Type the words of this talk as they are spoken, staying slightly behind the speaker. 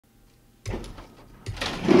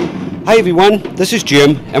Hi everyone, this is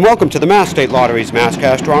Jim, and welcome to the Mass State Lottery's Mass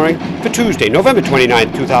Cash drawing for Tuesday, November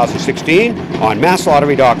 29th, 2016 on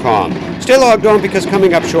MassLottery.com. Stay logged on because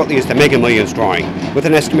coming up shortly is the Mega Millions drawing with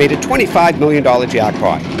an estimated $25 million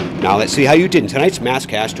jackpot. Now let's see how you did in tonight's Mass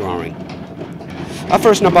Cash drawing. Our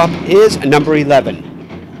first number up is number 11.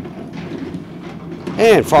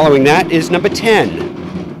 And following that is number 10.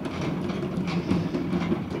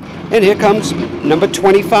 And here comes number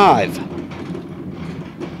 25.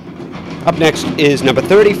 Up next is number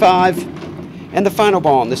 35, and the final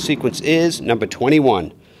ball in this sequence is number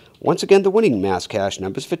 21. Once again, the winning Mass Cash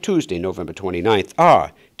numbers for Tuesday, November 29th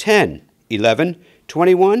are 10, 11,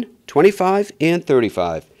 21, 25, and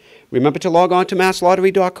 35. Remember to log on to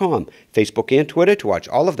MassLottery.com, Facebook, and Twitter to watch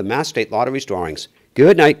all of the Mass State Lottery's drawings.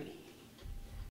 Good night.